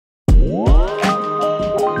This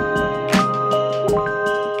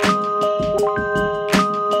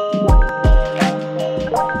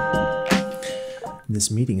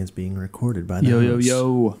meeting is being recorded by the host.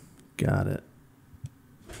 Yo. Got it.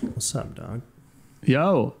 What's up, dog?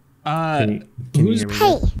 Yo. Can you hear me?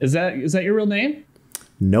 Hey. Is that your real name?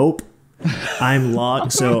 Nope. I'm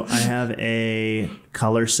logged. So I have a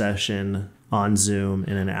color session on Zoom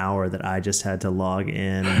in an hour that I just had to log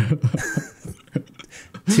in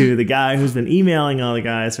to the guy who's been emailing all the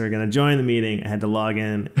guys who are going to join the meeting. I had to log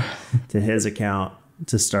in to his account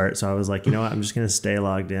to start. So I was like, you know what? I'm just going to stay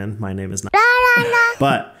logged in. My name is not.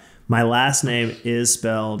 But my last name is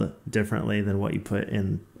spelled differently than what you put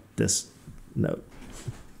in this note.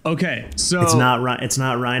 Okay, so it's not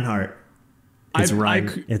Reinhardt. It's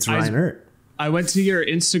Reinert. I went to your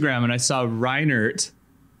Instagram and I saw Reinert.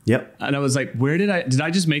 Yep. And I was like, did I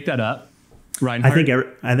just make that up?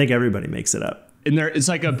 Reinhardt. I think everybody makes it up. And it's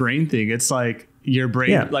like a brain thing. It's like your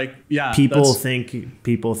brain,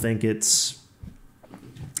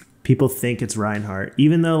 People think it's Reinhardt,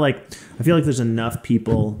 even though like I feel like there's enough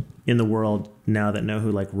people in the world now that know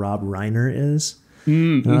who like Rob Reiner is.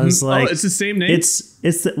 I was like, it's the same name. It's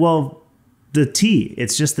the T.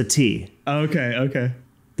 It's just the T. Okay.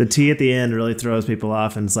 The T at the end really throws people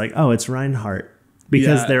off, and it's like, oh, it's Reinhardt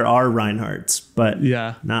because there are Reinhardts, but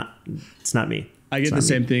it's not me. I get the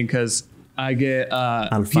same thing because I get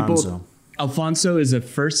Alfonso. Alfonso is a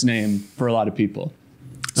first name for a lot of people.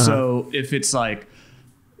 So if it's like,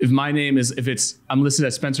 if I'm listed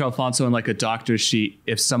as Spencer Alfonso in like a doctor's sheet,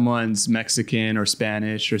 if someone's Mexican or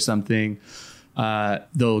Spanish or something,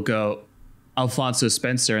 they'll go Alfonso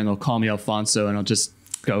Spencer and they'll call me Alfonso and I'll just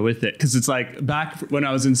go with it. Cause it's like back when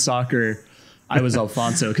I was in soccer, I was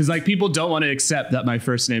Alfonso. Cause like people don't want to accept that my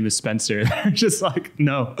first name is Spencer. They're just like,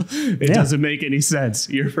 no, it doesn't make any sense.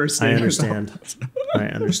 Your first name I understand.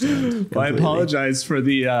 Well, I apologize for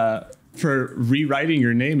for rewriting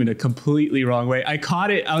your name in a completely wrong way. I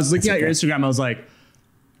caught it. I was looking at your Instagram. I was like,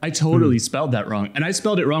 I totally spelled that wrong. And I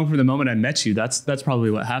spelled it wrong from the moment I met you. That's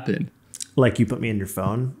probably what happened. Like you put me in your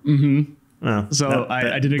phone? Mm-hmm. Oh, so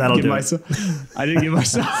I didn't give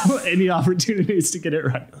myself any opportunities to get it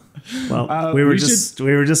right. Well, we were just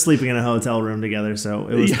sleeping in a hotel room together, so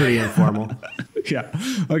it was pretty informal. Yeah.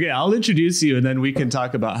 Okay, I'll introduce you and then we can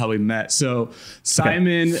talk about how we met. So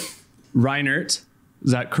Simon Reinert,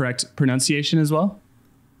 is that correct pronunciation as well?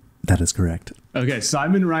 That is correct. Okay,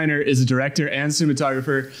 Simon Reinert is a director and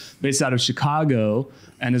cinematographer based out of Chicago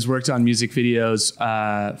and has worked on music videos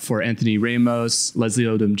for Anthony Ramos, Leslie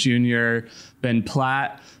Odom Jr., Ben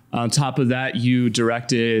Platt. On top of that, you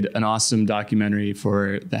directed an awesome documentary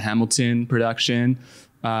for the Hamilton production,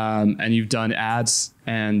 and you've done ads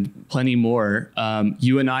and plenty more.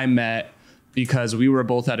 You and I met because we were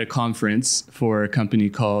both at a conference for a company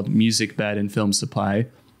called Music Bed and Film Supply.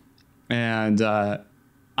 And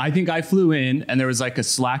I think I flew in and there was like a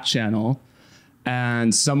Slack channel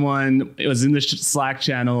and someone was in the Slack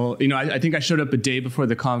channel. You know, I think I showed up a day before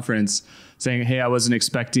the conference saying, hey, I wasn't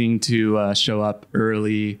expecting to show up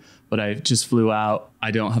early, but I just flew out. I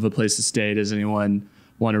don't have a place to stay. Does anyone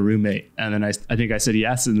want a roommate? And then I think I said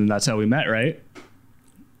yes. And then that's how we met, right?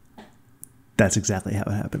 That's exactly how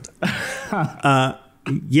it happened. I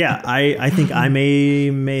think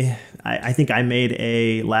I think I made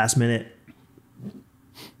a last minute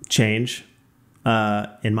change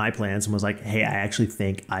in my plans and was like, hey, I actually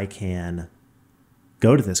think I can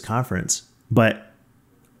go to this conference. But,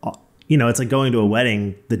 you know, it's like going to a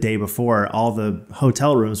wedding the day before. All the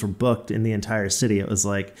hotel rooms were booked in the entire city. It was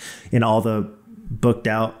like in all the booked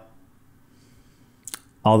out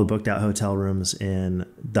hotel rooms in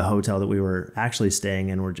the hotel that we were actually staying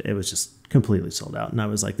in, it was just completely sold out. And I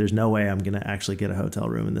was like, there's no way I'm going to actually get a hotel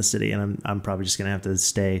room in this city. And I'm probably just going to have to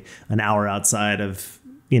stay an hour outside of,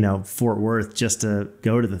 you know, Fort Worth just to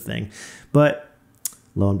go to the thing. But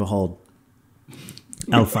lo and behold,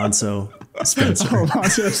 Alfonso Spencer.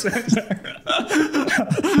 Alfonso Spencer.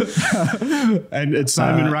 And it's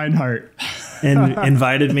Simon Reinhardt. And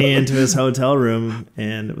invited me into his hotel room.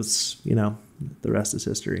 And it was, you know, the rest is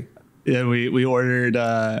history. Yeah, we ordered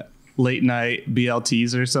late night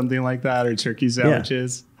BLTs or something like that, or turkey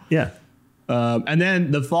sandwiches. Yeah. And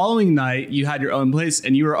then the following night, you had your own place,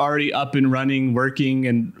 and you were already up and running, working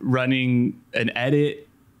and running an edit,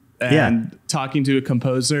 and talking to a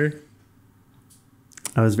composer.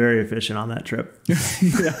 I was very efficient on that trip. Yeah.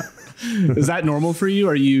 Is that normal for you?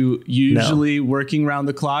 Are you usually working around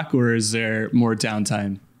the clock, or is there more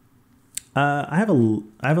downtime? I have a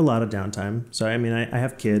lot of downtime. So, I mean, I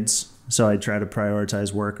have kids, so I try to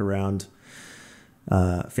prioritize work around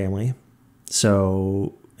family.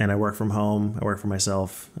 So, and I work from home. I work for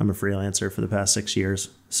myself. I'm a freelancer for the past 6 years.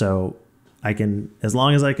 So I can, as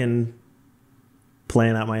long as I can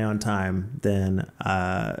plan out my own time, then,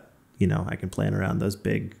 you know, I can plan around those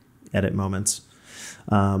big edit moments.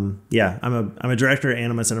 Yeah, I'm a director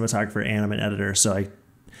and I'm a cinematographer and I'm an editor. So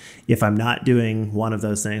if I'm not doing one of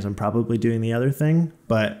those things, I'm probably doing the other thing,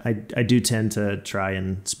 but I do tend to try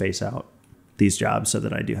and space out these jobs so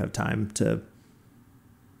that I do have time to,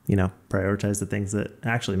 you know, prioritize the things that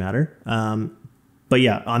actually matter. But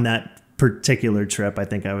yeah, on that particular trip, I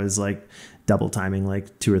think I was like double timing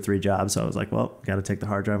like 2 or 3 jobs. So I was like, well, got to take the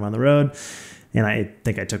hard drive on the road. And I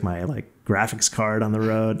think I took my like graphics card on the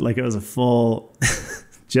road. Like it was a full,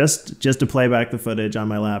 just to play back the footage on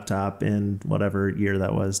my laptop in whatever year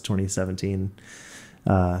that was, 2017,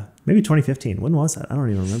 maybe 2015. When was that? I don't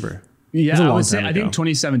even remember. Yeah, I would say, I think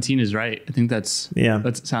 2017 is right. I think that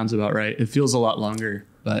sounds about right. It feels a lot longer,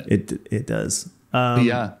 but it does.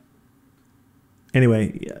 Yeah.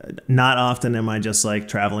 Anyway, not often am I just like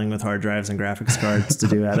traveling with hard drives and graphics cards to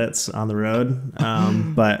do edits on the road.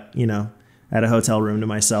 But you know, I had a hotel room to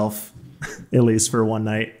myself, at least for one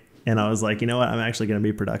night. And I was like, you know what? I'm actually going to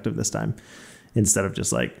be productive this time instead of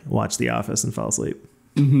just like watch The Office and fall asleep.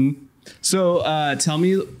 Mm-hmm. So tell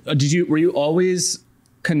me, were you always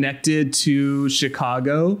connected to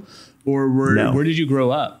Chicago or where did you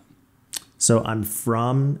grow up? So I'm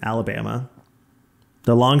from Alabama.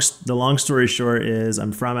 The long story short is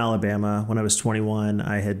I'm from Alabama. When I was 21,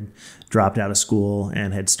 I had dropped out of school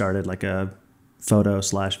and had started like a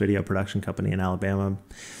photo/video production company in Alabama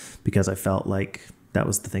because I felt like that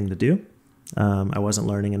was the thing to do. I wasn't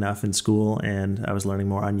learning enough in school and I was learning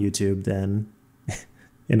more on YouTube than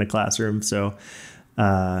in a classroom. So,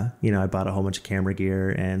 you know, I bought a whole bunch of camera gear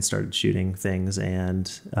and started shooting things,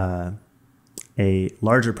 and a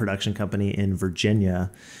larger production company in Virginia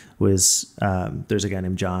was, there's a guy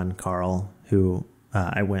named John Carl who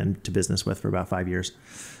I went to business with for about 5 years.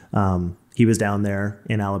 He was down there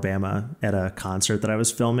in Alabama at a concert that I was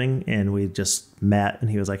filming, and we just met, and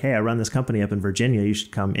he was like, hey, I run this company up in Virginia. You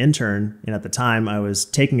should come intern. And at the time I was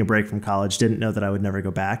taking a break from college, didn't know that I would never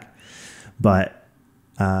go back. But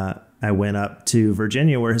I went up to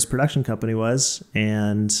Virginia where his production company was,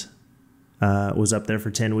 and was up there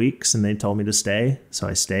for 10 weeks, and they told me to stay. So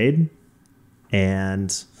I stayed.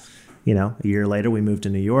 And, you know, a year later we moved to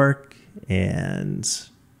New York, and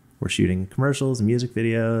we're shooting commercials and music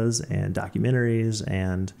videos and documentaries,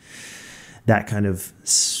 and that kind of,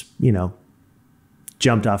 you know,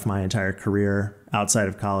 jumped off my entire career outside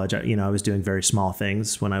of college. You know, I was doing very small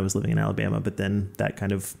things when I was living in Alabama, but then that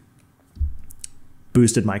kind of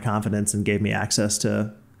boosted my confidence and gave me access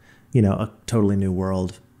to, you know, a totally new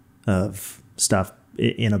world of stuff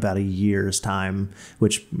in about a year's time,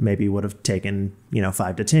 which maybe would have taken, you know,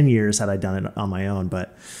 5 to 10 years had I done it on my own.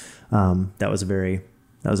 But that was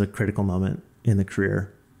a critical moment in the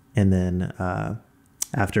career. And then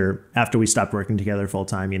after we stopped working together full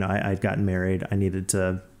time, you know, I'd gotten married. I needed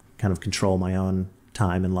to kind of control my own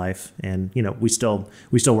time in life. And, you know, we still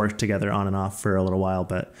worked together on and off for a little while,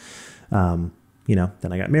 but you know,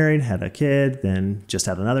 then I got married, had a kid, then just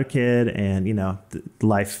had another kid, and, you know,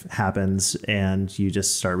 life happens and you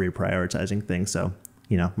just start reprioritizing things. So,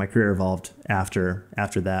 you know, my career evolved after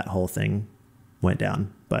that whole thing went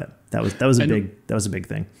down, but that was a big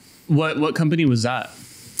thing. What company was that?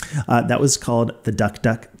 That was called the Duck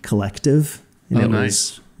Duck Collective. And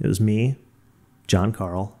nice. It was me, John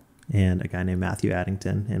Carl, and a guy named Matthew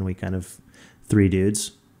Addington. And we kind of 3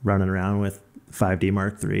 dudes running around with 5D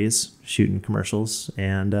Mark IIIs, shooting commercials.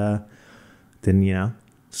 And then, you know,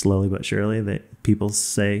 slowly but surely that people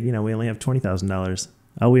say, you know, we only have $20,000.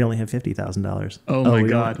 Oh, we only have $50,000. Oh my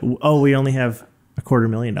God. We only have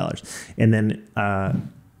 $250,000. And then,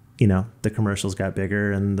 you know, the commercials got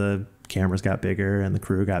bigger and the cameras got bigger and the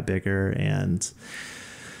crew got bigger. And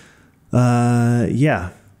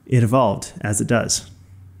yeah, it evolved as it does.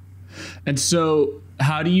 And so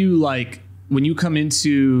how do you, like, when you come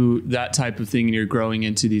into that type of thing and you're growing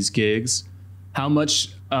into these gigs, how much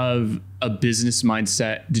of a business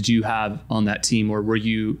mindset did you have on that team? Or were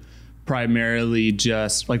you primarily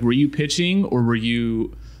just like, were you pitching, or were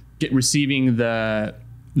you receiving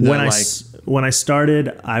when I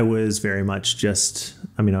started, I was very much just,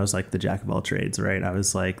 I mean, I was like the jack of all trades, right? I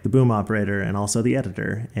was like the boom operator and also the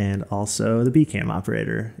editor and also the B cam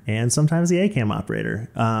operator and sometimes the A cam operator.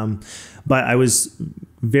 But I was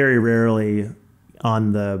very rarely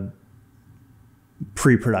on the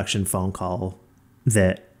pre-production phone call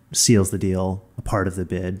that seals the deal, a part of the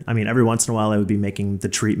bid. I mean, every once in a while I would be making the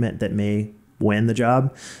treatment that may win the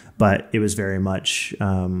job, but it was very much,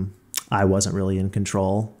 I wasn't really in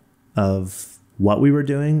control of what we were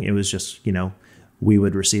doing. It was just, we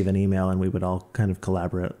would receive an email and we would all kind of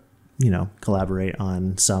collaborate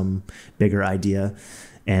on some bigger idea.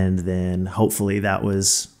 And then hopefully that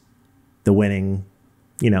was the winning,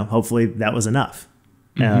 hopefully that was enough.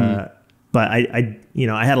 But I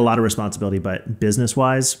had a lot of responsibility, but business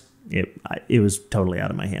wise, it was totally out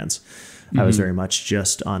of my hands. I was very much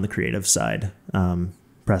just on the creative side,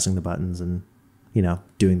 pressing the buttons and,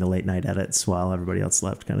 doing the late night edits while everybody else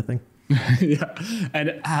slept, kind of thing. Yeah.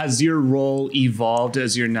 And has your role evolved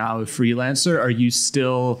as you're now a freelancer? Are you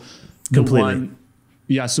still completely?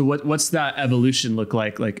 Yeah. So what's that evolution look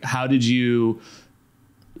like? Like, how did you,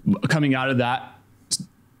 coming out of that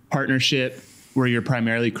partnership where you're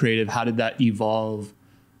primarily creative, how did that evolve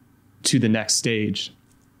to the next stage?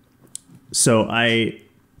 So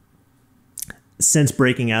since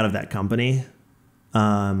breaking out of that company,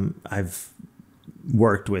 I've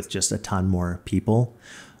worked with just a ton more people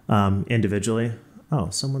individually. Oh,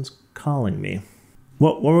 someone's calling me.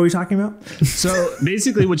 What were we talking about? So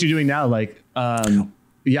basically what you're doing now, like,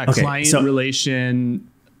 client relation.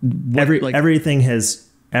 Everything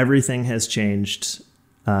has changed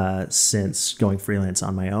since going freelance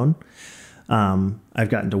on my own. I've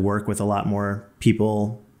gotten to work with a lot more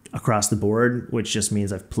people across the board, which just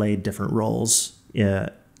means I've played different roles,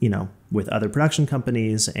 with other production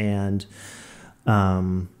companies, and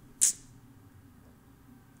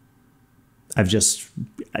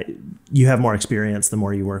you have more experience the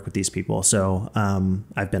more you work with these people. So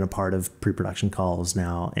I've been a part of pre-production calls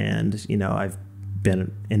now, and I've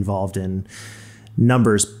been involved in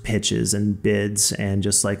numbers pitches and bids, and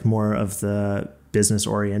just like more of the business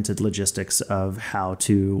oriented logistics of how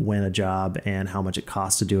to win a job and how much it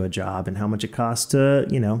costs to do a job and how much it costs to,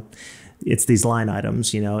 it's these line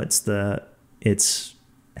items, it's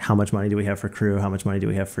how much money do we have for crew? How much money do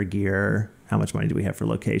we have for gear? How much money do we have for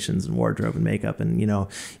locations and wardrobe and makeup? And,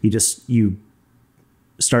 you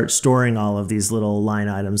start storing all of these little line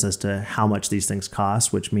items as to how much these things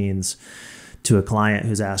cost, which means to a client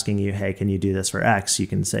who's asking you, hey, can you do this for X? You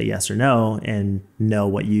can say yes or no and know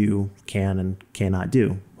what you can and cannot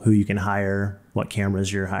do, who you can hire, what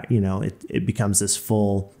cameras you're hiring. It becomes this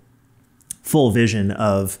full vision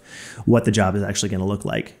of what the job is actually going to look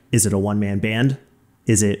like. Is it a one-man band?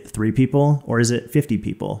 Is it 3 people or is it 50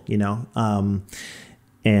 people?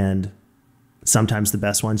 And sometimes the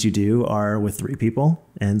best ones you do are with 3 people,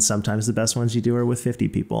 and sometimes the best ones you do are with 50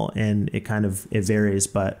 people. And it varies,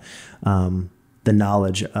 but the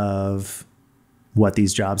knowledge of what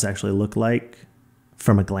these jobs actually look like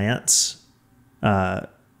from a glance,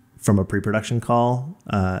 from a pre-production call,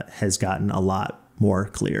 has gotten a lot more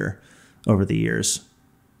clear over the years.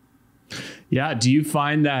 Yeah. Do you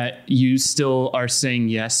find that you still are saying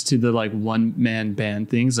yes to the like one-man band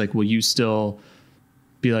things? Like, will you still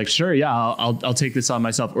be like, sure, yeah, I'll take this on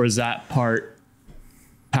myself? Or is that part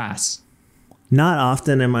pass? Not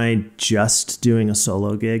often am I just doing a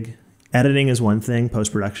solo gig. Editing is one thing.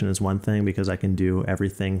 Post-production is one thing, because I can do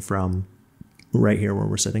everything from right here where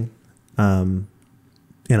we're sitting. And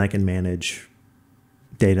I can manage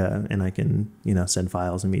data, and I can, send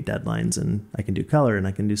files and meet deadlines, and I can do color, and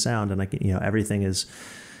I can do sound, and I can, everything is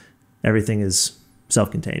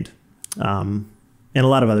self-contained. And a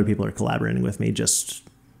lot of other people are collaborating with me just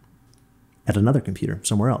at another computer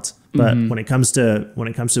somewhere else. But when it comes to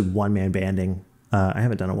one-man banding, I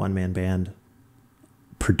haven't done a one-man band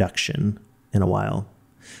production in a while.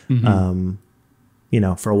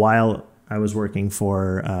 For a while I was working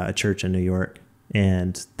for a church in New York,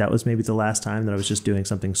 and that was maybe the last time that I was just doing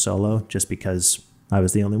something solo, just because I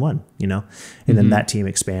was the only one, and then that team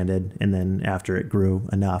expanded. And then after it grew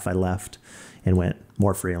enough, I left and went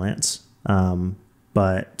more freelance.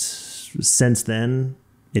 But since then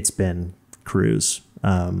it's been crews.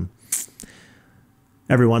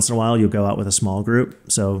 Every once in a while you'll go out with a small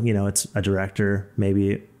group. So, it's a director,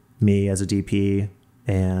 maybe me as a DP,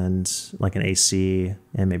 and like an AC,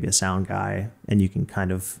 and maybe a sound guy, and you can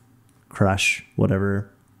kind of crush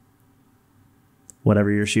whatever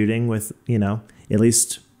you're shooting with, at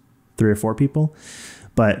least 3 or 4 people.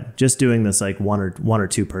 But just doing this like one or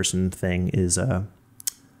 2 person thing is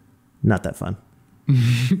not that fun.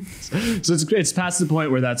 So it's past the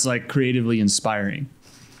point where that's like creatively inspiring.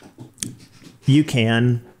 You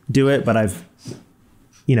can do it, but I've,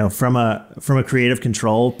 from a creative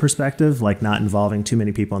control perspective, like not involving too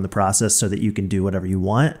many people in the process so that you can do whatever you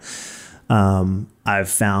want. I've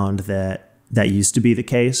found that used to be the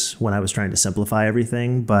case when I was trying to simplify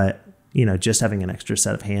everything, but, just having an extra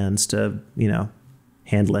set of hands to,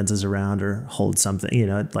 hand lenses around or hold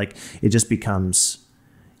something, like it just becomes,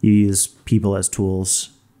 you use people as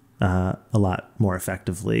tools, a lot more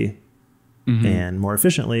effectively and more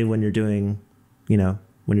efficiently when you're doing, when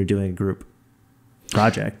you're doing a group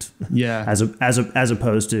project. Yeah. As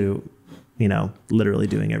opposed to, literally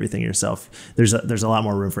doing everything yourself. There's a lot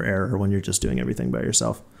more room for error when you're just doing everything by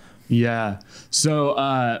yourself. Yeah.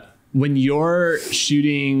 So when you're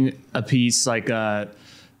shooting a piece like a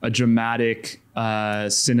dramatic,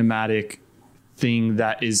 cinematic thing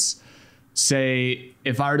that is, say,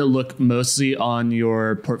 if I were to look mostly on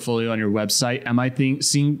your portfolio on your website, am I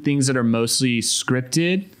seeing things that are mostly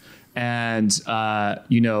scripted and, have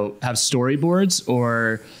storyboards,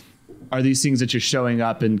 or are these things that you're showing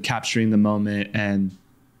up and capturing the moment and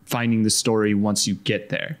finding the story once you get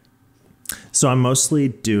there? So I'm mostly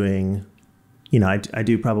doing, I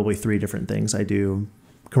do probably 3 different things. I do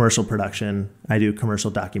commercial production. I do commercial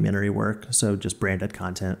documentary work. So just branded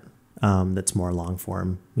content that's more long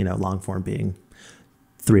form, long form being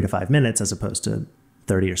 3 to 5 minutes as opposed to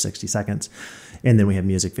 30 or 60 seconds. And then we have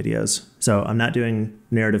music videos. So I'm not doing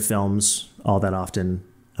narrative films all that often.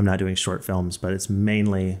 I'm not doing short films, but it's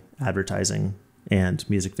mainly advertising and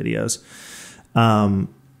music videos.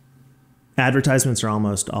 Advertisements are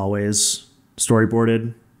almost always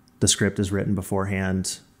storyboarded. The script is written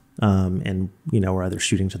beforehand. And, we're either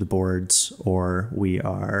shooting to the boards or we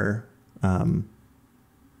are, a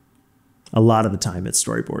lot of the time it's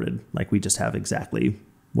storyboarded. Like we just have exactly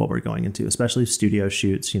what we're going into, especially studio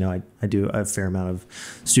shoots. I do a fair amount of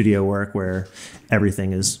studio work where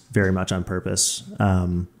everything is very much on purpose.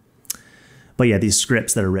 But yeah, these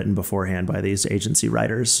scripts that are written beforehand by these agency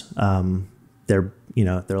writers, they're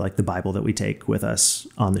like the Bible that we take with us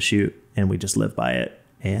on the shoot, and we just live by it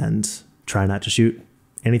and try not to shoot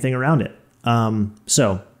anything around it.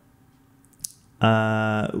 So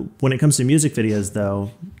when it comes to music videos,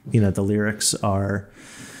 though, the lyrics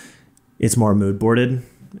it's more mood boarded.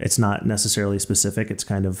 It's not necessarily specific. It's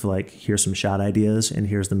kind of like, here's some shot ideas and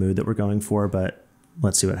here's the mood that we're going for, but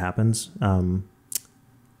let's see what happens. And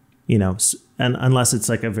unless it's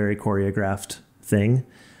like a very choreographed thing,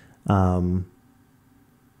 the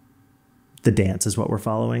dance is what we're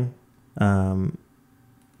following. I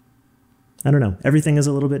don't know. Everything is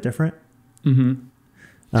a little bit different.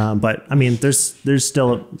 Mm-hmm. But I mean, there's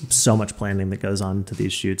still so much planning that goes on to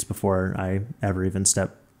these shoots before I ever even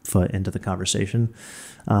step foot into the conversation.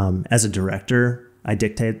 As a director, I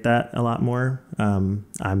dictate that a lot more. I'm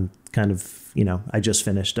kind of, I just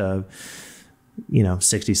finished a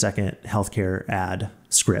 60-second healthcare ad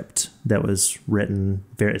script that was written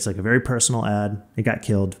it's like a very personal ad. It got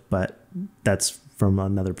killed, but that's from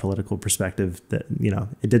another political perspective that,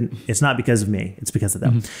 it's not because of me, it's because of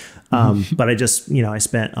them. Mm-hmm. But I just, I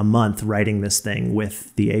spent a month writing this thing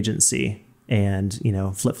with the agency and,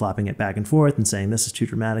 flip-flopping it back and forth and saying, this is too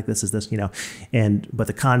dramatic, this is this, but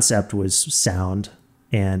the concept was sound.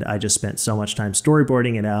 And I just spent so much time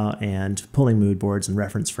storyboarding it out and pulling mood boards and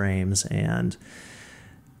reference frames. And,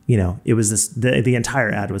 it was the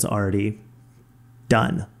entire ad was already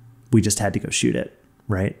done. We just had to go shoot it.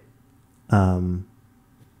 Right.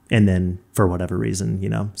 And then for whatever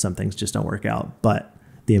reason, some things just don't work out. But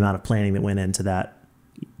the amount of planning that went into that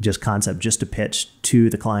concept just to pitch to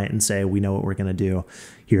the client and say, we know what we're going to do,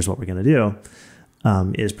 here's what we're going to do,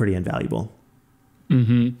 is pretty invaluable.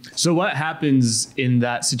 Mm-hmm. So what happens in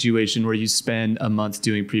that situation where you spend a month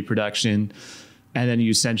doing pre-production and then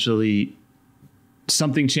you essentially,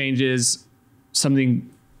 something changes,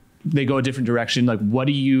 they go a different direction? Like, what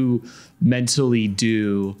do you mentally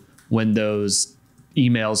do when those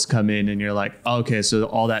emails come in and you're like, oh, okay, so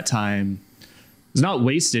all that time is not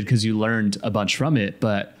wasted because you learned a bunch from it,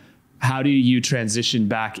 but how do you transition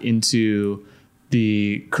back into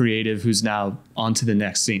the creative who's now on to the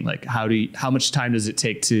next thing? Like, how much time does it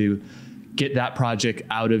take to get that project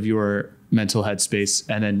out of your mental headspace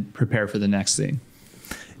and then prepare for the next thing?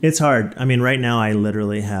 It's hard. I mean, right now I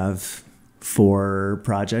literally have 4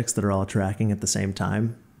 projects that are all tracking at the same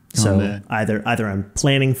time. So either I'm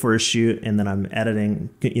planning for a shoot and then I'm editing,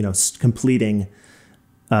 completing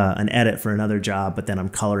an edit for another job, but then I'm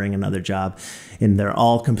coloring another job, and they're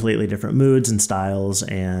all completely different moods and styles.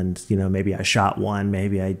 And, maybe I shot one,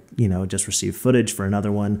 maybe I, just received footage for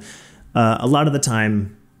another one. A lot of the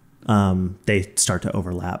time, they start to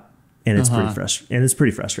overlap, and it's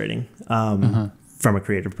pretty frustrating, from a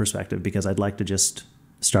creative perspective, because I'd like to just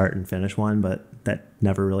start and finish one, but that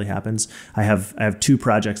never really happens. I have 2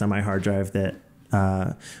 projects on my hard drive that,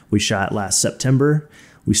 we shot last September.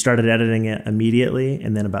 We started editing it immediately,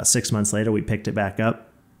 and then about 6 months later, we picked it back up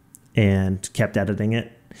and kept editing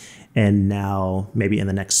it. And now, maybe in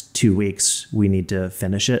the next 2 weeks, we need to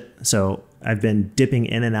finish it. So I've been dipping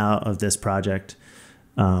in and out of this project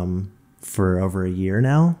for over a year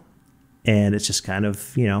now. And it's just kind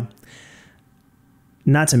of,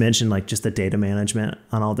 not to mention like just the data management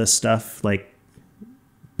on all this stuff, like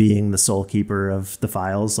being the sole keeper of the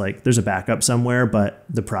files. Like there's a backup somewhere, but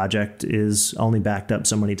the project is only backed up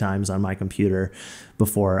so many times on my computer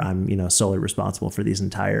before I'm, solely responsible for these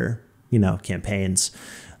entire, campaigns.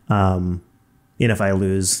 And if I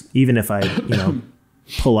lose, even if I,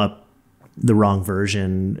 pull up the wrong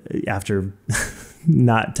version after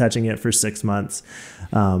not touching it for 6 months,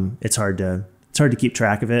 it's hard to keep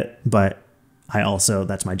track of it, but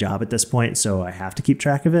that's my job at this point. So I have to keep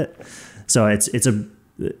track of it. So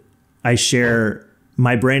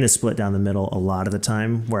my brain is split down the middle a lot of the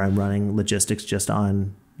time, where I'm running logistics just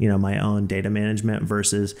on, my own data management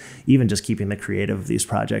versus even just keeping the creative of these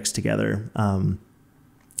projects together.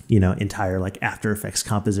 Entire like After Effects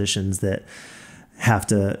compositions that have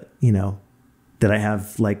to, that I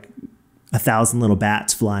have like 1,000 little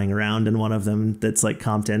bats flying around in one of them that's like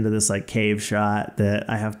comped into this like cave shot that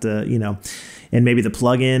I have to, and maybe the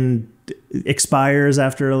plugin expires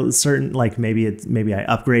after a certain, like maybe I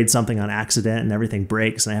upgrade something on accident and everything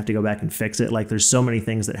breaks and I have to go back and fix it. Like there's so many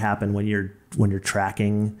things that happen when you're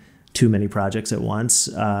tracking too many projects at once.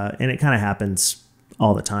 And it kind of happens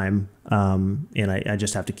all the time. And I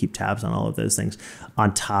just have to keep tabs on all of those things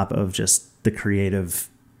on top of just the creative,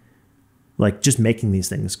 like just making these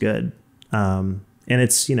things good. And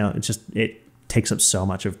it takes up so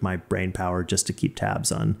much of my brain power just to keep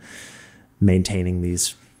tabs on maintaining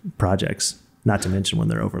these projects, not to mention when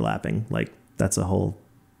they're overlapping. Like those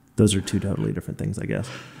are two totally different things, I guess.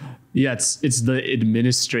 Yeah. It's the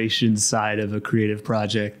administration side of a creative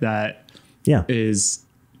project that is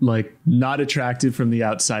like not attractive from the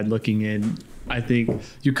outside looking in. I think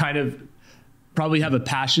you kind of probably have a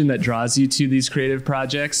passion that draws you to these creative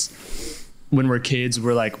projects. When we're kids,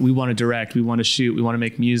 we're like, we want to direct, we want to shoot, we want to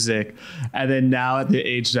make music. And then now at the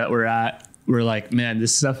age that we're at, we're like, man,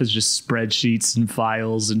 this stuff is just spreadsheets and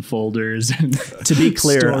files and folders. And to be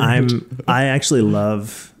clear, I actually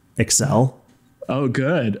love Excel. Oh,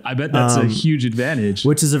 good. I bet that's a huge advantage.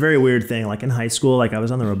 Which is a very weird thing. Like in high school, like I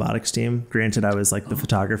was on the robotics team. Granted, I was like the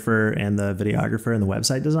photographer and the videographer and the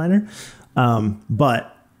website designer.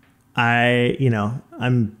 But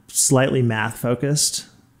I'm slightly math focused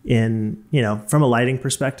in, from a lighting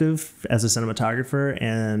perspective as a cinematographer,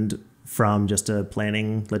 and from just a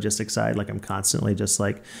planning logistics side. Like I'm constantly just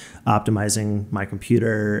like optimizing my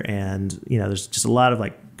computer, and there's just a lot of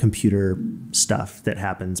like computer stuff that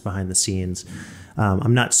happens behind the scenes.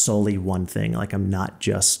 I'm not solely one thing. Like I'm not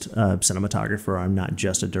just a cinematographer. I'm not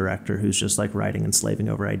just a director who's just like writing and slaving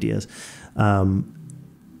over ideas.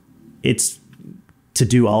 It's to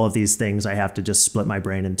do all of these things, I have to just split my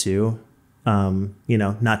brain in two.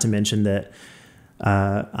 Not to mention that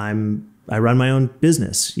I run my own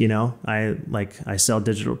business. I sell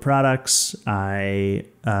digital products. All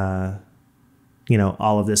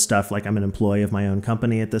of this stuff, like I'm an employee of my own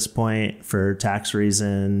company at this point for tax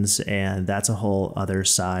reasons. And that's a whole other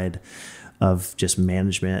side of just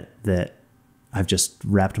management that I've just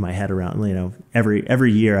wrapped my head around.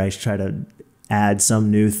 Every year I try to add some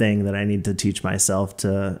new thing that I need to teach myself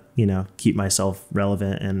to, keep myself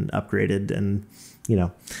relevant and upgraded. And,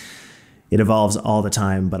 it evolves all the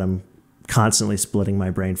time, but I'm constantly splitting my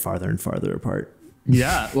brain farther and farther apart.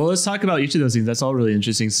 Yeah. Well, let's talk about each of those things. That's all really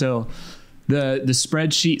interesting. So the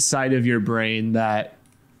spreadsheet side of your brain that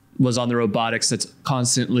was on the robotics, that's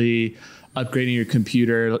constantly upgrading your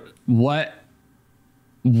computer. What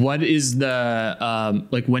is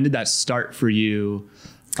the, when did that start for you?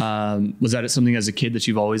 Was that something as a kid that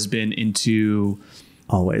you've always been into?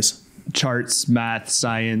 Always. Charts, math,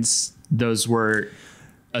 science, those were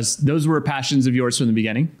passions of yours from the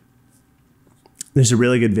beginning? There's a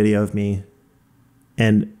really good video of me,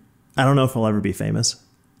 and I don't know if I'll ever be famous,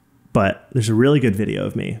 but there's a really good video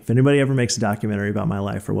of me. If anybody ever makes a documentary about my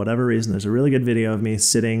life for whatever reason, there's a really good video of me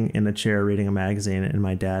sitting in a chair reading a magazine, and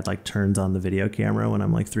my dad like turns on the video camera when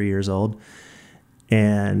I'm like 3 years old.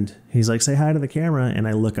 And he's like, say hi to the camera. And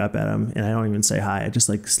I look up at him, and I don't even say hi. I just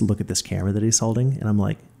like look at this camera that he's holding, and I'm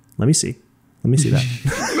like, let me see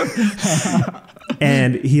that.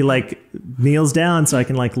 And he like kneels down so I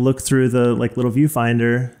can like look through the like little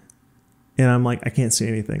viewfinder, and I'm like, I can't see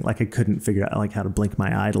anything. Like I couldn't figure out like how to blink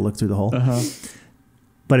my eye to look through the hole.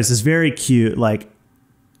 But it's this very cute, like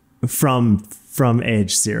from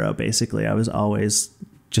age 0, basically. I was always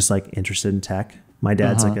just like interested in tech. My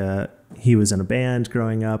dad's he was in a band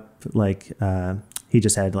growing up. Like, he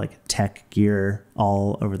just had like tech gear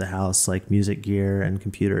all over the house, like music gear and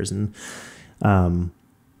computers. And,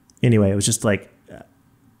 anyway, it was just like,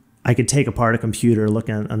 I could take apart a computer, look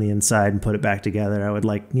on the inside and put it back together. I would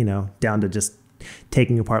like, down to just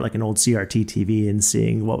taking apart like an old CRT TV and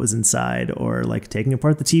seeing what was inside, or like taking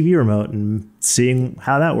apart the TV remote and seeing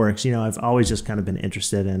how that works. You know, I've always just kind of been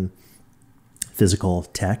interested in physical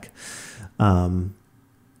tech,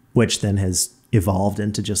 which then has evolved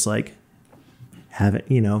into just like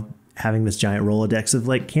having this giant Rolodex of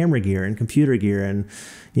like camera gear and computer gear and,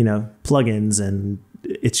 you know, plugins. And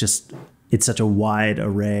it's such a wide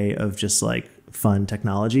array of just like fun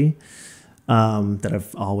technology that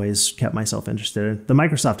I've always kept myself interested in. The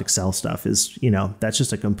Microsoft Excel stuff is, you know, that's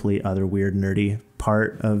just a complete other weird nerdy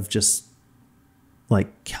part of just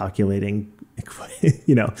like calculating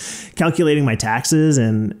my taxes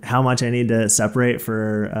and how much I need to separate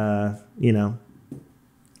for,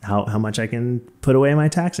 how much I can put away in my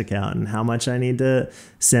tax account, and how much I need to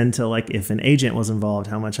send to, like, if an agent was involved,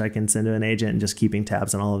 how much I can send to an agent, and just keeping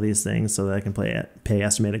tabs on all of these things so that I can pay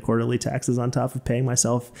estimated quarterly taxes on top of paying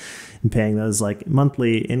myself and paying those like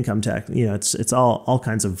monthly income tax. You know, it's all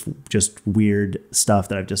kinds of just weird stuff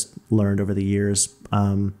that I've just learned over the years.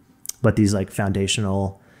 But these like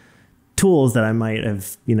foundational tools that I might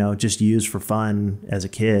have, you know, just used for fun as a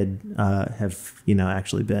kid, have, you know,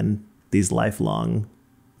 actually been these lifelong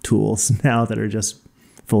tools now that are just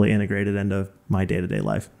fully integrated into my day-to-day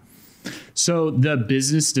life. So the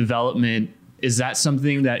business development, is that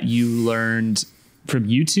something that you learned from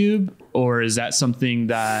YouTube, or is that something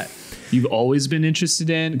that you've always been interested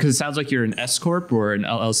in? Because it sounds like you're an S Corp or an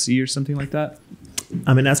LLC or something like that.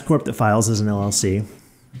 I'm an S Corp that files as an LLC.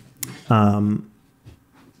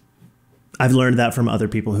 I've learned that from other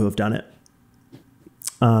people who have done it.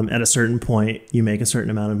 At a certain point, you make a certain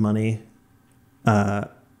amount of money,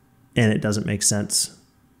 and it doesn't make sense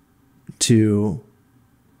to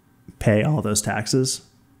pay all those taxes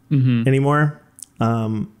anymore.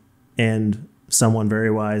 And someone very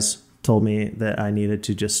wise told me that I needed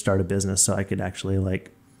to just start a business so I could actually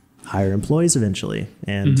like hire employees eventually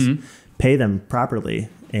and pay them properly,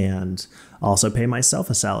 and also pay myself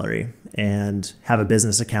a salary and have a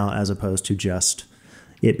business account as opposed to just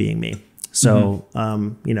it being me. So,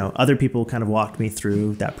 you know, other people kind of walked me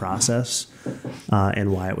through that process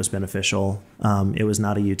and why it was beneficial. It was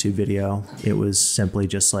not a YouTube video. It was simply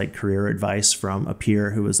just like career advice from a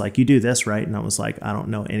peer who was like, you do this, right? And I was like, I don't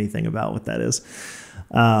know anything about what that is.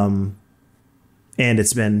 And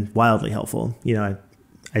it's been wildly helpful. You know,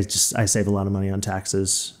 I save a lot of money on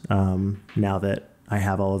taxes now that I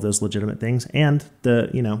have all of those legitimate things. And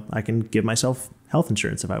I can give myself health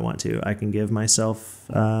insurance if I want to. I can give myself,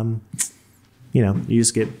 you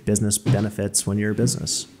just get business benefits when you're a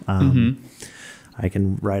business. I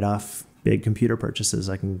can write off big computer purchases.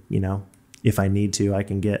 I can, if I need to, I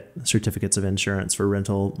can get certificates of insurance for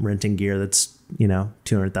renting gear that's,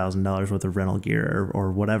 $200,000 worth of rental gear or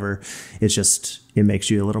whatever. It's just, it makes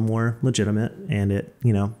you a little more legitimate, and it,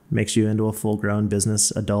 makes you into a full grown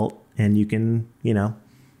business adult, and you can, you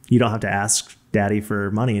don't have to ask daddy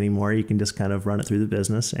for money anymore. You can just kind of run it through the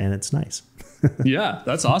business, and it's nice. Yeah,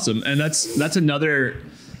 that's awesome. And that's another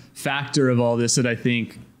factor of all this that I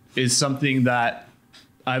think is something that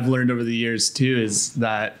I've learned over the years too, is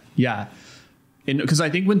that, because I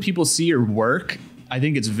think when people see your work, I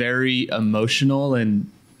think it's very emotional, and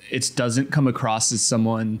it doesn't come across as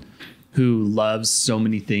someone who loves so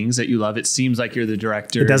many things that you love. It seems like you're the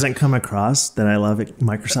director. It doesn't come across that I love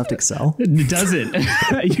Microsoft Excel. It doesn't.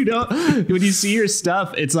 When you see your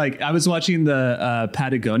stuff, it's like, I was watching the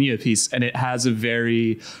Patagonia piece, and it has a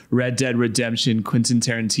very Red Dead Redemption, Quentin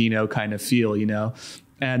Tarantino kind of feel,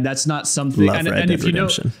 and that's not something. Love Red Dead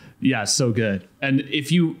Redemption. Yeah, so good. And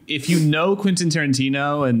if you know Quentin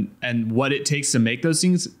Tarantino and what it takes to make those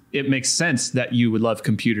things, it makes sense that you would love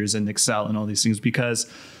computers and Excel and all these things,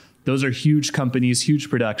 because those are huge companies,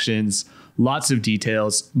 huge productions, lots of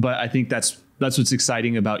details. But I think that's what's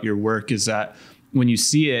exciting about your work, is that when you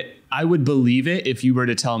see it, I would believe it if you were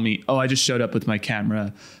to tell me, oh, I just showed up with my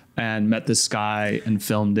camera and met this guy and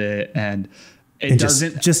filmed it, and it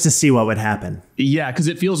doesn't just to see what would happen. Yeah, because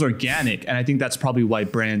it feels organic, and I think that's probably why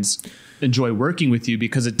brands enjoy working with you,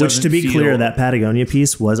 because it doesn't. Which, to be clear, that Patagonia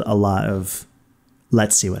piece was a lot of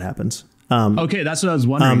let's see what happens. Okay, that's what I was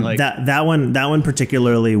wondering. That one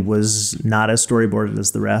particularly was not as storyboarded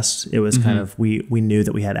as the rest. It was kind of, we knew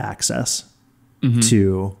that we had access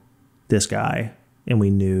to this guy, and we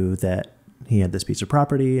knew that he had this piece of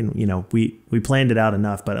property, and we planned it out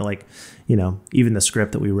enough. But even the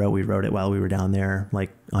script that we wrote it while we were down there,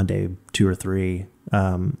 like on day 2 or 3.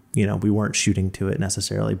 We weren't shooting to it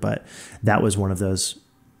necessarily, but that was one of those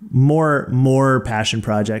more passion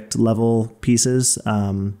project level pieces,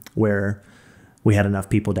 where we had enough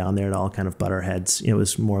people down there to all kind of butt our heads. It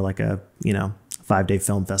was more like a 5-day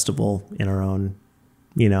film festival in our own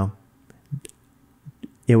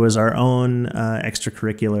it was our own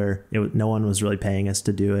extracurricular. No one was really paying us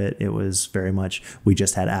to do it. It was very much, we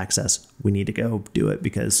just had access. We need to go do it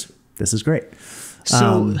because this is great.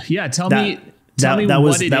 So tell me that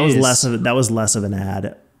what was less of an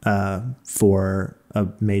ad for a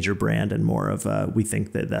major brand and more of we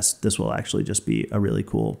think that this will actually just be a really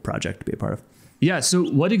cool project to be a part of. Yeah. So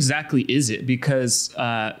what exactly is it? Because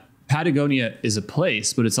Patagonia is a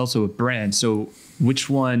place, but it's also a brand. So which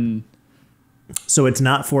one? So it's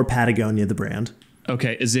not for Patagonia, the brand.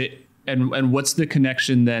 Okay. Is it? And what's the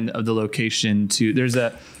connection then of the location to?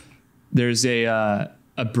 There's a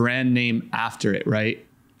brand name after it, right?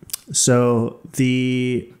 So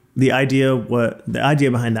the idea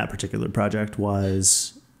behind that particular project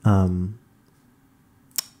was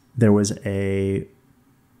there was a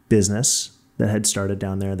business that had started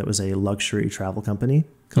down there that was a luxury travel company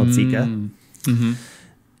called Fika. Mm-hmm.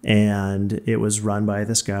 And it was run by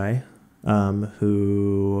this guy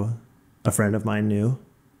who a friend of mine knew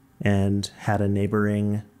and had a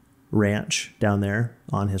neighboring ranch down there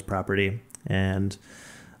on his property. And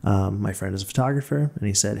my friend is a photographer, and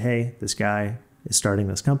he said, hey, this guy is starting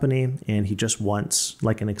this company and he just wants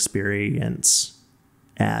like an experience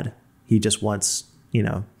ad. He just wants,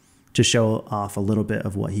 to show off a little bit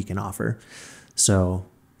of what he can offer. So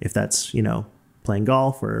if that's, playing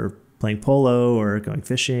golf or playing polo or going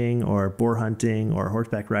fishing or boar hunting or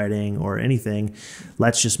horseback riding or anything,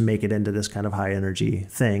 let's just make it into this kind of high energy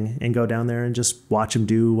thing and go down there and just watch him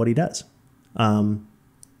do what he does. So,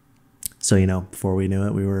 before we knew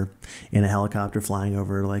it, we were in a helicopter flying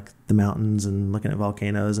over like the mountains and looking at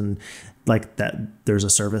volcanoes, and like that there's a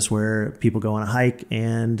service where people go on a hike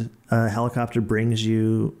and a helicopter brings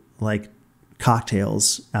you like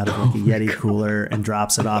cocktails out of like a Yeti cooler and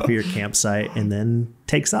drops it off at your campsite and then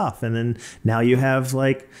takes off. And then now you have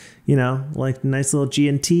like nice little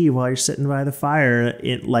G&T while you're sitting by the fire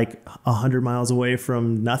like 100 miles away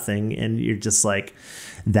from nothing. And you're just like,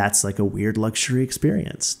 that's like a weird luxury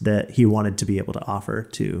experience that he wanted to be able to offer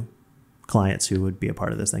to clients who would be a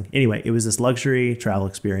part of this thing. Anyway, it was this luxury travel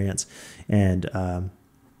experience, and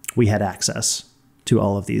we had access to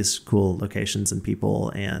all of these cool locations and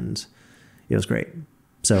people, and it was great.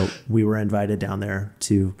 So we were invited down there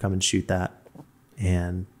to come and shoot that,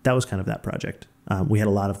 and that was kind of that project. We had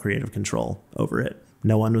a lot of creative control over it.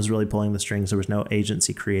 No one was really pulling the strings. There was no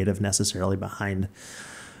agency creative necessarily behind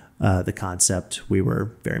the concept. We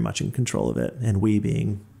were very much in control of it, and we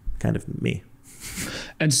being kind of me.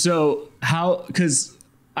 And so because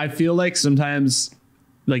I feel like sometimes,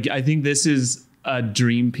 like, I think this is a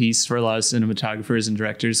dream piece for a lot of cinematographers and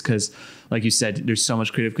directors, because like you said, there's so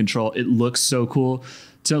much creative control. It looks so cool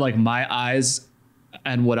to like my eyes,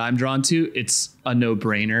 and what I'm drawn to, it's a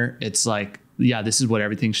no-brainer. It's like, yeah, this is what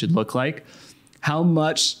everything should look like. How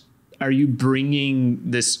much are you bringing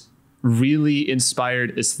this really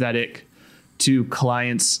inspired aesthetic to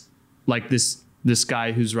clients like this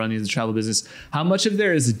guy who's running the travel business? How much of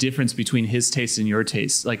there is a difference between his taste and your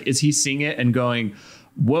taste? Like, is he seeing it and going,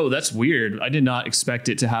 whoa, that's weird. I did not expect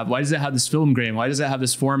it to have, why does it have this film grain? Why does it have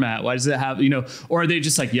this format? Why does it have, or are they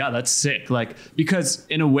just like, yeah, that's sick? Like, because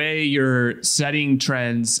in a way you're setting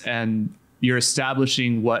trends and you're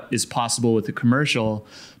establishing what is possible with the commercial,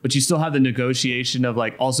 but you still have the negotiation of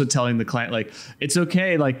like also telling the client, like, it's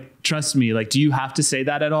okay. Like, trust me. Like, do you have to say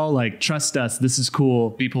that at all? Like, trust us. This is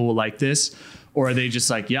cool. People will like this. Or are they just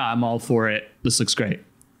like, yeah, I'm all for it. This looks great.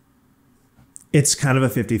 It's kind of a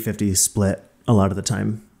 50-50 split a lot of the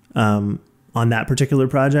time. On that particular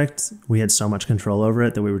project, we had so much control over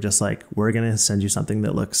it that we were just like, we're going to send you something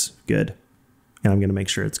that looks good, and I'm going to make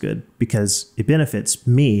sure it's good because it benefits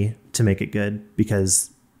me to make it good,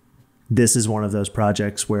 because this is one of those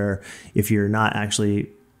projects where if you're not actually,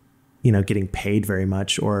 getting paid very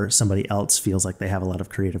much, or somebody else feels like they have a lot of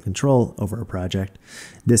creative control over a project,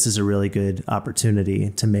 this is a really good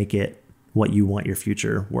opportunity to make it what you want your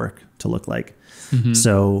future work to look like. Mm-hmm.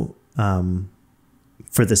 So,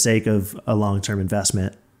 for the sake of a long-term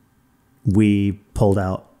investment, we pulled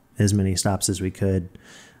out as many stops as we could,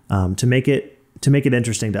 to make it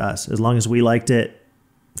interesting to us. As long as we liked it,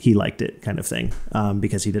 he liked it, kind of thing,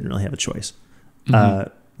 because he didn't really have a choice. Mm-hmm.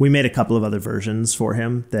 We made a couple of other versions for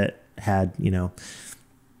him that had,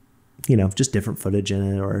 just different footage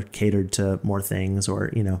in it, or catered to more things,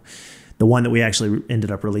 or, the one that we actually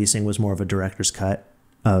ended up releasing was more of a director's cut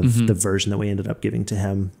of mm-hmm. the version that we ended up giving to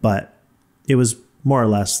him, but it was more or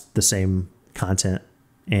less the same content.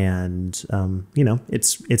 And,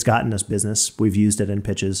 it's gotten us business. We've used it in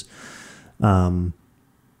pitches, and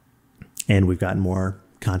we've gotten more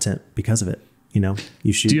content because of it.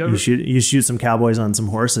 You shoot some cowboys on some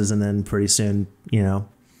horses, and then pretty soon,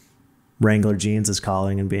 Wrangler Jeans is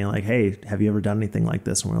calling and being like, hey, have you ever done anything like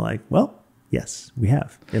this? And we're like, well, yes, we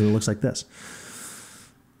have. And it looks like this.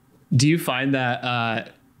 Do you find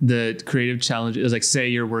that the creative challenge is like, say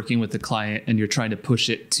you're working with the client and you're trying to push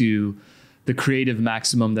it to the creative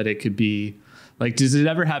maximum that it could be? Like, does it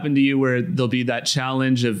ever happen to you where there'll be that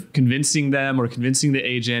challenge of convincing them or convincing the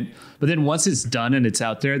agent, but then once it's done and it's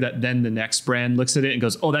out there, that then the next brand looks at it and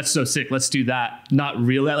goes, oh, that's so sick, let's do that. Not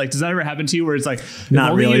real. Like, does that ever happen to you where it's like,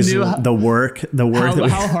 not really the work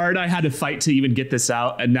how hard I had to fight to even get this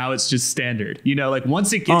out, and now it's just standard, you know, like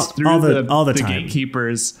once it gets through the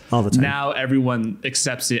gatekeepers, all the time, now everyone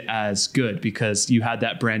accepts it as good because you had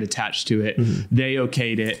that brand attached to it. Mm-hmm. They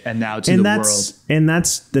okayed it, and now to the world. And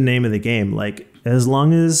that's the name of the game. Like, as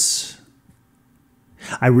long as,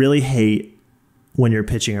 I really hate when you're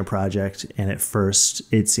pitching a project and at first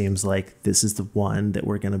it seems like this is the one that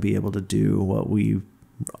we're going to be able to do what we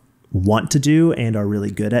want to do and are really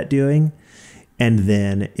good at doing. And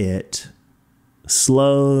then it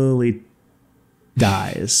slowly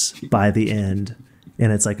dies by the end.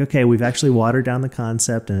 And it's like, okay, we've actually watered down the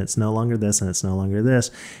concept and it's no longer this and it's no longer this.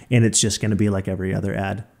 And it's just going to be like every other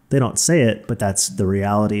ad. They don't say it, but that's the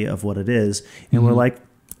reality of what it is. And we're like,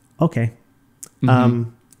 okay.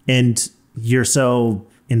 And you're so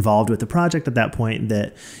involved with the project at that point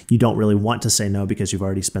that you don't really want to say no because you've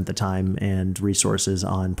already spent the time and resources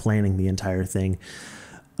on planning the entire thing.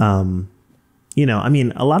 You know, I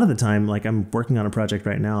mean, a lot of the time, like I'm working on a project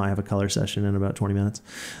right now. I have a color session in about 20 minutes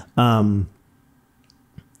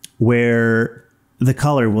where the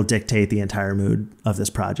color will dictate the entire mood of this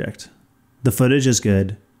project. The footage is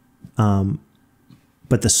good.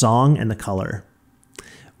 But the song and the color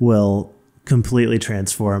will completely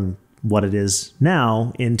transform what it is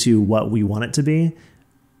now into what we want it to be.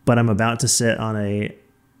 But I'm about to sit on a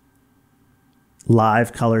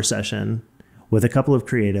live color session with a couple of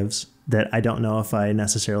creatives that I don't know if I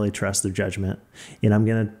necessarily trust their judgment. And I'm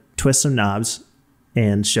going to twist some knobs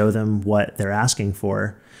and show them what they're asking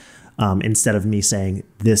for, instead of me saying,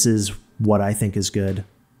 this is what I think is good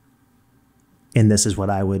and this is what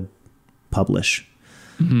I would publish.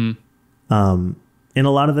 Mm-hmm. And a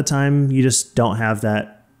lot of the time you just don't have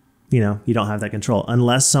that, you know, you don't have that control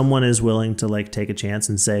unless someone is willing to like take a chance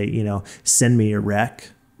and say, you know, send me your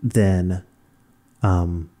rec. Then,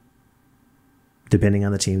 depending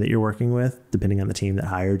on the team that you're working with, depending on the team that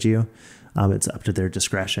hired you, it's up to their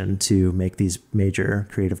discretion to make these major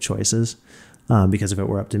creative choices. Because if it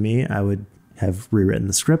were up to me, I would have rewritten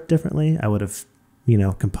the script differently. I would have, you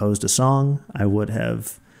know, composed a song. I would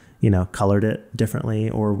have, you know, colored it differently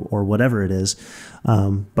or whatever it is.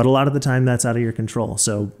 But a lot of the time that's out of your control.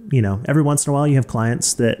 So, you know, every once in a while you have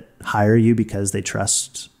clients that hire you because they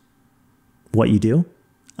trust what you do.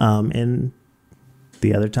 And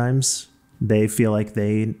the other times they feel like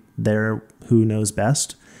they're who knows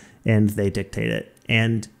best and they dictate it.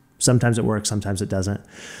 And sometimes it works, sometimes it doesn't.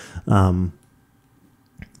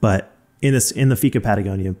 But in the Fika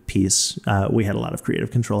Patagonia piece, we had a lot of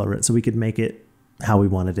creative control over it, so we could make it how we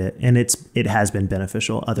wanted it. And it has been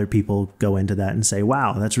beneficial. Other people go into that and say,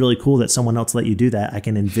 wow, that's really cool that someone else let you do that. I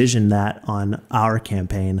can envision that on our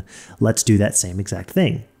campaign. Let's do that same exact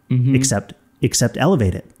thing, except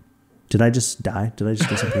elevate it. Did I just die? Did I just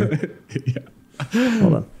disappear? Yeah.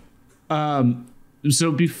 Hold on.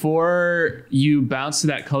 So before you bounce to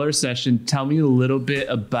that color session, tell me a little bit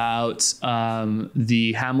about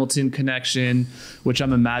the Hamilton connection, which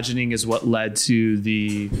I'm imagining is what led to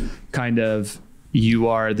the kind of, you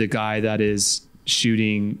are the guy that is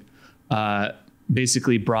shooting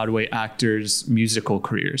basically Broadway actors' musical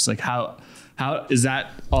careers. Like how is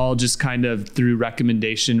that all just kind of through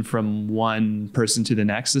recommendation from one person to the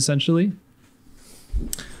next, essentially?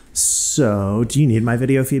 So, do you need my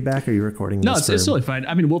video feedback? Or are you recording this? No, it's totally fine.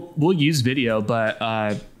 I mean, we'll use video, but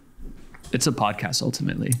it's a podcast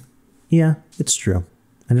ultimately. Yeah, it's true.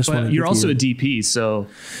 I just want to. You're also a DP, so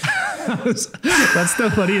that's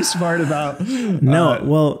the funniest part about. No,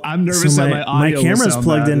 well, I'm nervous that my audio my camera's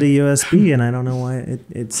plugged bad. into USB, and I don't know why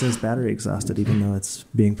it says battery exhausted, even though it's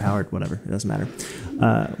being powered. Whatever, it doesn't matter.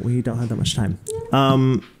 We don't have that much time.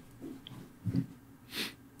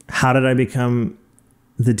 How did I become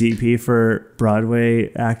the DP for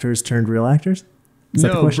Broadway actors turned real actors?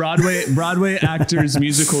 No, Broadway actors'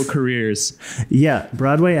 musical careers. Yeah,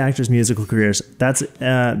 Broadway actors' musical careers. That's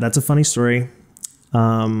a funny story.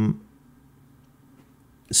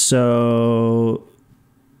 So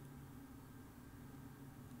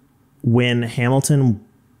when Hamilton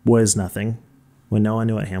was nothing, when no one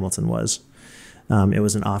knew what Hamilton was, it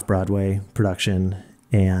was an off-Broadway production,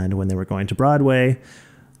 and when they were going to Broadway,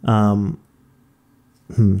 let's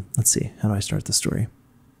see, how do I start the story?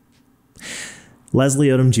 Leslie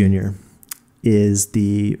Odom Jr. is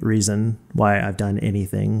the reason why I've done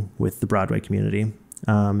anything with the Broadway community.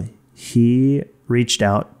 He reached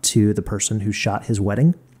out to the person who shot his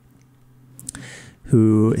wedding,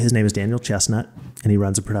 his name is Daniel Chestnut, and he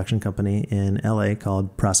runs a production company in LA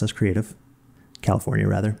called Process Creative, California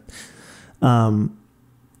rather.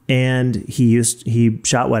 And he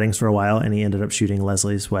shot weddings for a while, and he ended up shooting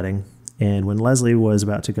Leslie's wedding. And when Leslie was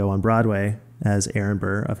about to go on Broadway as Aaron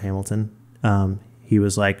Burr of Hamilton, he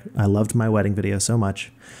was like, I loved my wedding video so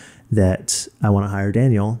much that I want to hire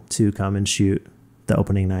Daniel to come and shoot the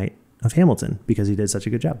opening night of Hamilton because he did such a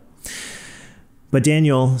good job. But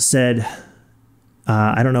Daniel said,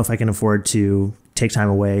 I don't know if I can afford to take time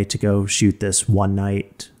away to go shoot this one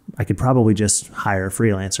night. I could probably just hire a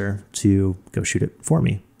freelancer to go shoot it for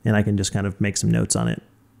me, and I can just kind of make some notes on it.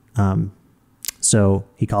 So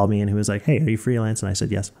he called me and he was like, hey, are you freelance? And I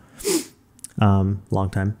said, yes. Long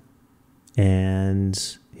time.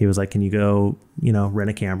 And he was like, can you go, rent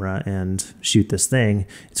a camera and shoot this thing?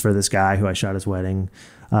 It's for this guy who I shot his wedding.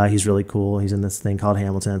 He's really cool. He's in this thing called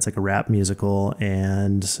Hamilton. It's like a rap musical,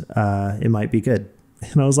 and it might be good.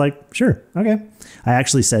 And I was like, sure. Okay. I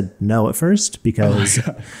actually said no at first because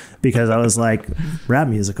I was like, rap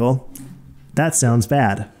musical, that sounds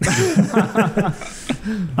bad.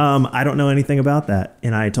 I don't know anything about that.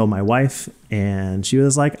 And I told my wife, and she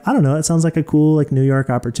was like, I don't know. It sounds like a cool, like, New York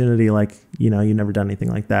opportunity. Like, you've never done anything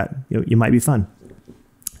like that. You might be fun.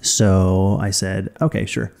 So I said, okay,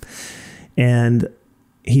 sure. And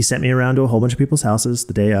he sent me around to a whole bunch of people's houses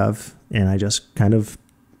the day of. And I just kind of,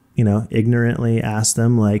 ignorantly asked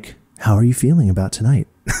them, like, how are you feeling about tonight?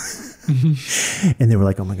 And they were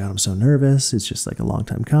like, oh my God, I'm so nervous. It's just like a long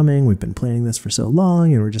time coming. We've been planning this for so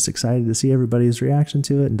long, and we're just excited to see everybody's reaction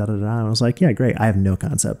to it. And And I was like, yeah, great. I have no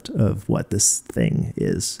concept of what this thing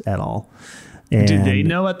is at all. And did they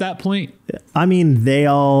know at that point? I mean, they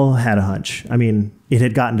all had a hunch. I mean, it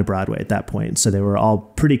had gotten to Broadway at that point, so they were all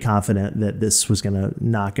pretty confident that this was going to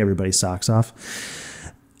knock everybody's socks off,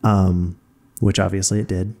 which obviously it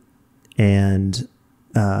did. And,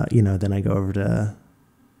 then I go over to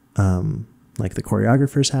like the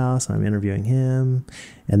choreographer's house, and I'm interviewing him.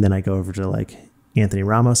 And then I go over to like Anthony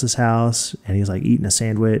Ramos's house, and he's like eating a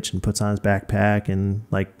sandwich and puts on his backpack, and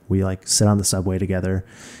like we like sit on the subway together.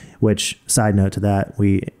 Which, side note to that,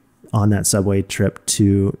 on that subway trip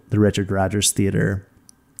to the Richard Rodgers Theater,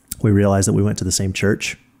 we realized that we went to the same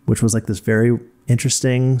church, which was like this very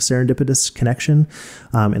interesting serendipitous connection.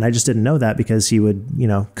 And I just didn't know that because he would,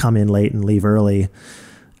 come in late and leave early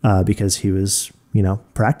because he was,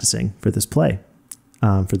 practicing for this play,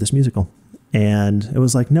 for this musical. And it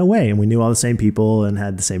was like, no way. And we knew all the same people and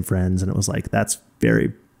had the same friends. And it was like, that's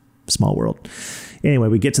very small world. Anyway,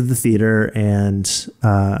 we get to the theater, and,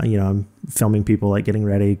 I'm filming people like getting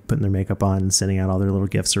ready, putting their makeup on, sending out all their little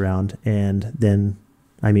gifts around. And then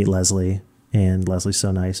I meet Leslie, and Leslie's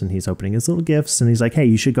so nice, and he's opening his little gifts, and he's like, hey,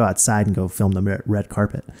 you should go outside and go film the red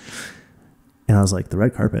carpet. And I was like, the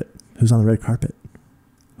red carpet? Who's on the red carpet?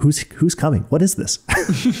 Who's coming? What is this?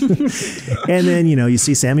 And then, you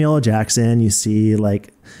see Samuel L. Jackson, you see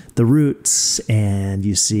like the Roots, and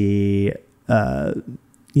you see,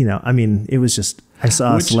 it was just, I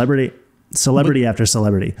saw celebrity after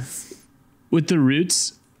celebrity. With the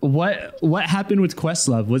Roots, what happened with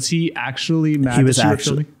Questlove? Was he actually mad? He was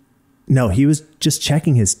no, he was just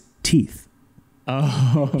checking his teeth.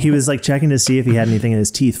 Oh, he was like checking to see if he had anything in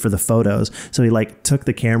his teeth for the photos. So he like took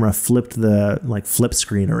the camera, flipped the like flip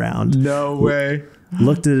screen around. No way.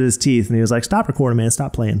 Looked at his teeth, and he was like, stop recording, man,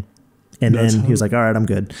 stop playing. And then he was like, all right, I'm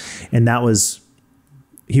good. And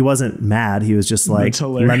he wasn't mad. He was just like,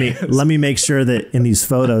 let me make sure that in these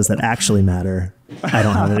photos that actually matter, I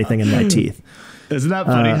don't have anything in my teeth. Isn't that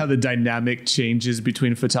funny how the dynamic changes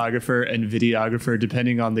between photographer and videographer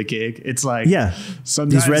depending on the gig? It's like, yeah,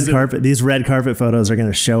 sometimes these red carpet photos are going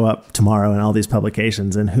to show up tomorrow in all these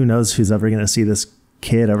publications, and who knows who's ever going to see this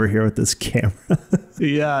kid over here with this camera.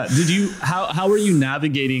 Yeah. How were you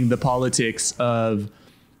navigating the politics of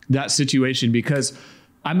that situation? Because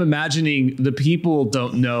I'm imagining the people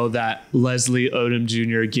don't know that Leslie Odom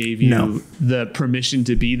Jr. gave you the permission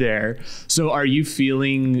to be there. So are you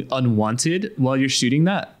feeling unwanted while you're shooting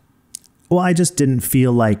that? Well, I just didn't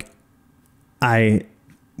feel like I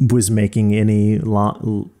was making any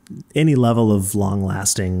level of long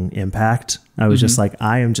lasting impact. I was just like,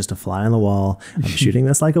 I am just a fly on the wall. I'm shooting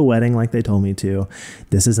this like a wedding, like they told me to.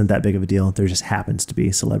 This isn't that big of a deal. There just happens to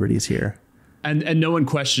be celebrities here. And no one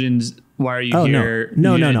questions, why are you here?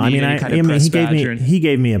 No. I mean, he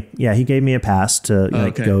gave me a pass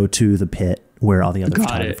to go to the pit where all the other Got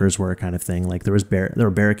photographers were, kind of thing. Like there were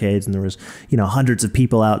barricades, and there was, you know, hundreds of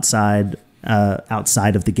people outside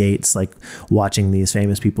of the gates, like watching these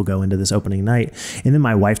famous people go into this opening night. And then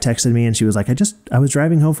my wife texted me and she was like, I was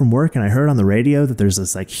driving home from work and I heard on the radio that there's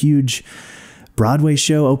this like huge Broadway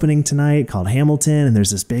show opening tonight called Hamilton, and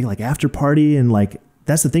there's this big like after party, and like,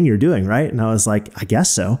 that's the thing you're doing, right? And I was like, I guess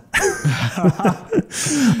so.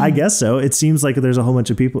 I guess so. It seems like there's a whole bunch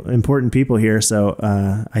of people, important people here. So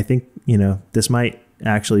I think, you know, this might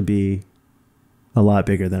actually be a lot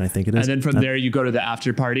bigger than I think it is. And then from there you go to the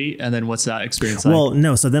after party, and then what's that experience like? Well,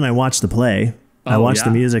 no. So then I watched the play. I watched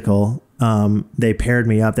the musical. They paired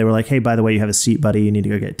me up. They were like, hey, by the way, you have a seat buddy. You need to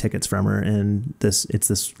go get tickets from her. And it's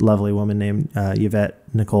this lovely woman named Yvette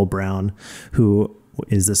Nicole Brown, who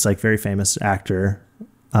is this like very famous actor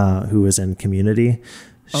who was in Community.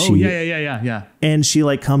 Yeah. And she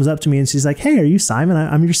like comes up to me and she's like, hey, are you Simon?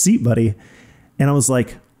 I'm your seat buddy. And I was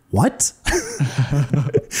like, what?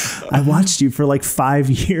 I watched you for like 5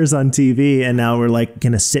 years on TV, and now we're like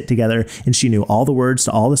going to sit together. And she knew all the words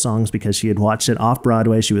to all the songs because she had watched it off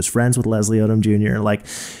Broadway. She was friends with Leslie Odom Jr. Like,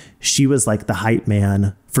 she was like the hype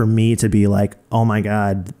man for me to be like, oh my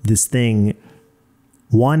God, this thing,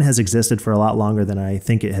 one, has existed for a lot longer than I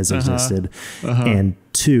think it has existed. And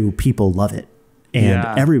two, people love it. And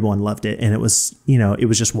everyone loved it. And it was, you know, it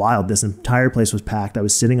was just wild. This entire place was packed. I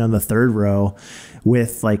was sitting on the third row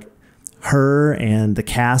with like her and the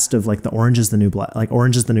cast of like Orange is the New Black.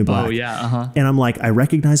 Oh yeah. And I'm like, I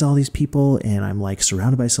recognize all these people, and I'm like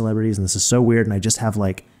surrounded by celebrities, and this is so weird. And I just have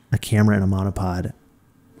like a camera and a monopod,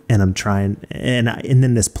 and I'm trying, and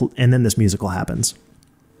then this musical happens.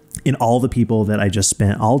 And all the people that I just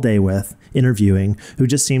spent all day with interviewing, who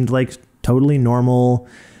just seemed like totally normal.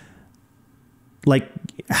 Like,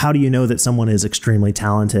 how do you know that someone is extremely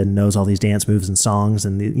talented and knows all these dance moves and songs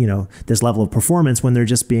and, you know, this level of performance when they're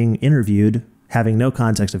just being interviewed, having no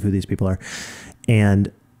context of who these people are?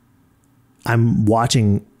 And I'm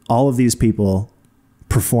watching all of these people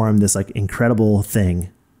perform this like incredible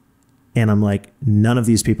thing. And I'm like, none of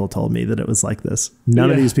these people told me that it was like this. None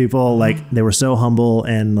of these people, like, they were so humble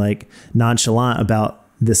and like nonchalant about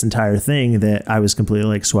this entire thing that I was completely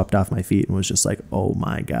like swept off my feet and was just like, oh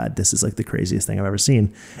my God, this is like the craziest thing I've ever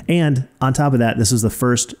seen. And on top of that, this was the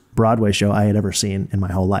first Broadway show I had ever seen in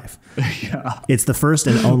my whole life. It's the first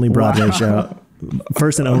and only Broadway show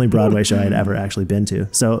I had ever actually been to.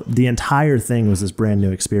 So the entire thing was this brand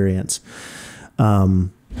new experience.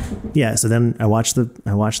 So then I watched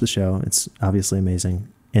the show. It's obviously amazing.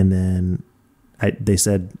 And then they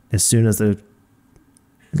said, as soon as the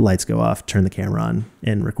lights go off, turn the camera on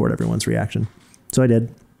and record everyone's reaction. So I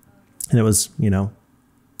did. And it was, you know,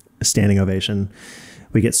 a standing ovation.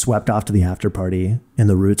 We get swept off to the after party, and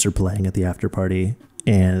the Roots are playing at the after party.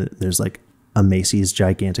 And there's like a Macy's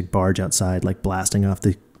gigantic barge outside, like blasting off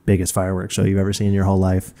the biggest fireworks show you've ever seen in your whole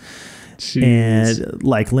life. Jeez. And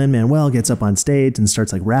like Lin-Manuel gets up on stage and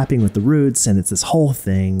starts like rapping with the Roots, and it's this whole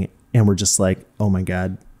thing. And we're just like, oh my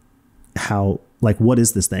God, what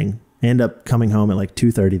is this thing? I end up coming home at like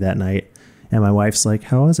 2:30 that night, and my wife's like,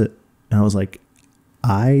 how was it? And I was like,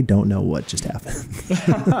 I don't know what just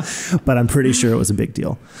happened, but I'm pretty sure it was a big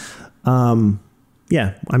deal. I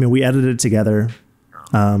mean, we edited it together.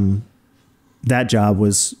 That job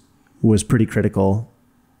was pretty critical,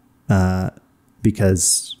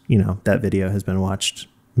 because, you know, that video has been watched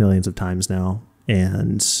millions of times now.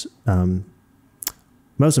 And,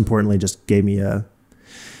 most importantly, just gave me a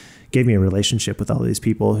relationship with all these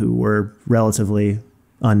people who were relatively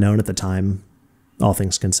unknown at the time, all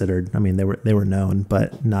things considered. I mean, they were known,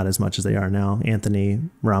 but not as much as they are now. Anthony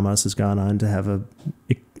Ramos has gone on to have a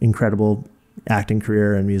incredible acting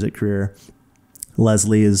career and music career.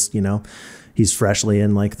 Leslie is, you know, he's freshly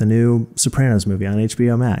in like the new Sopranos movie on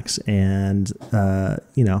HBO Max. And,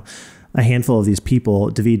 you know, a handful of these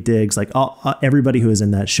people, Daveed Diggs, like everybody who was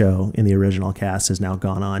in that show in the original cast has now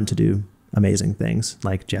gone on to do amazing things.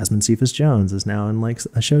 Like Jasmine Cephas Jones is now in like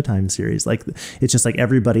a Showtime series. Like, it's just like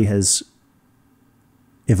everybody has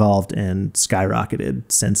evolved and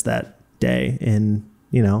skyrocketed since that day. And,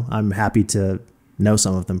 you know, I'm happy to know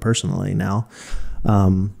some of them personally now.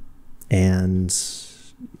 And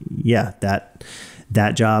yeah,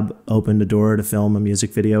 that job opened a door to film a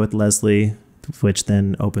music video with Leslie, which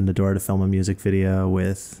then opened a door to film a music video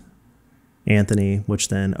with Anthony, which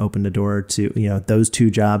then opened a door to, you know, those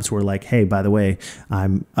two jobs were like, hey, by the way,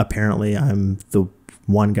 I'm the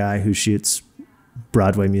one guy who shoots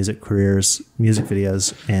Broadway music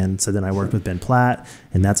videos. And so then I worked with Ben Platt,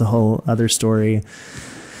 and that's a whole other story.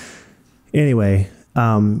 Anyway,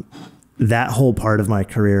 that whole part of my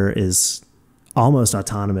career is almost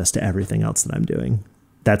autonomous to everything else that I'm doing.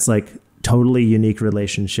 That's like totally unique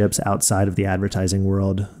relationships outside of the advertising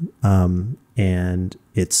world. And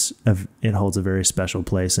it holds a very special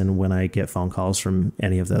place. And when I get phone calls from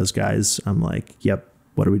any of those guys, I'm like, yep,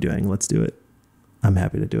 what are we doing? Let's do it. I'm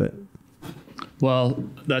happy to do it. Well,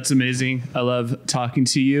 that's amazing. I love talking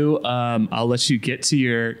to you. I'll let you get to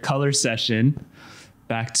your color session.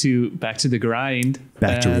 Back to the grind.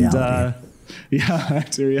 Back to reality. Back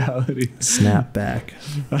to reality. Snap back.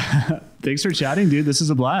 Thanks for chatting, dude. This is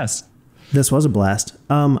a blast. This was a blast.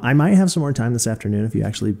 I might have some more time this afternoon if you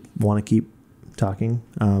actually want to keep talking.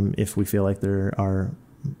 If we feel like there are,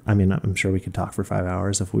 I mean, I'm sure we could talk for 5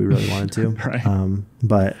 hours if we really wanted to. Right.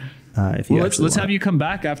 But if you let's have you come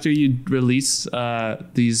back after you release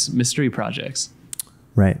these mystery projects.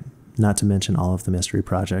 Right. Not to mention all of the mystery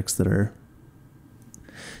projects that are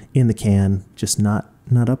in the can, just not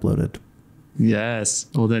uploaded. Yes.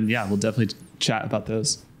 Well, then, yeah, we'll definitely chat about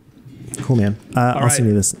those. Cool, man. I'll send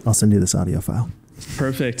you this audio file.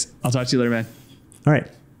 Perfect. I'll talk to you later, man. All right.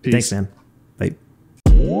 Peace. Thanks, man.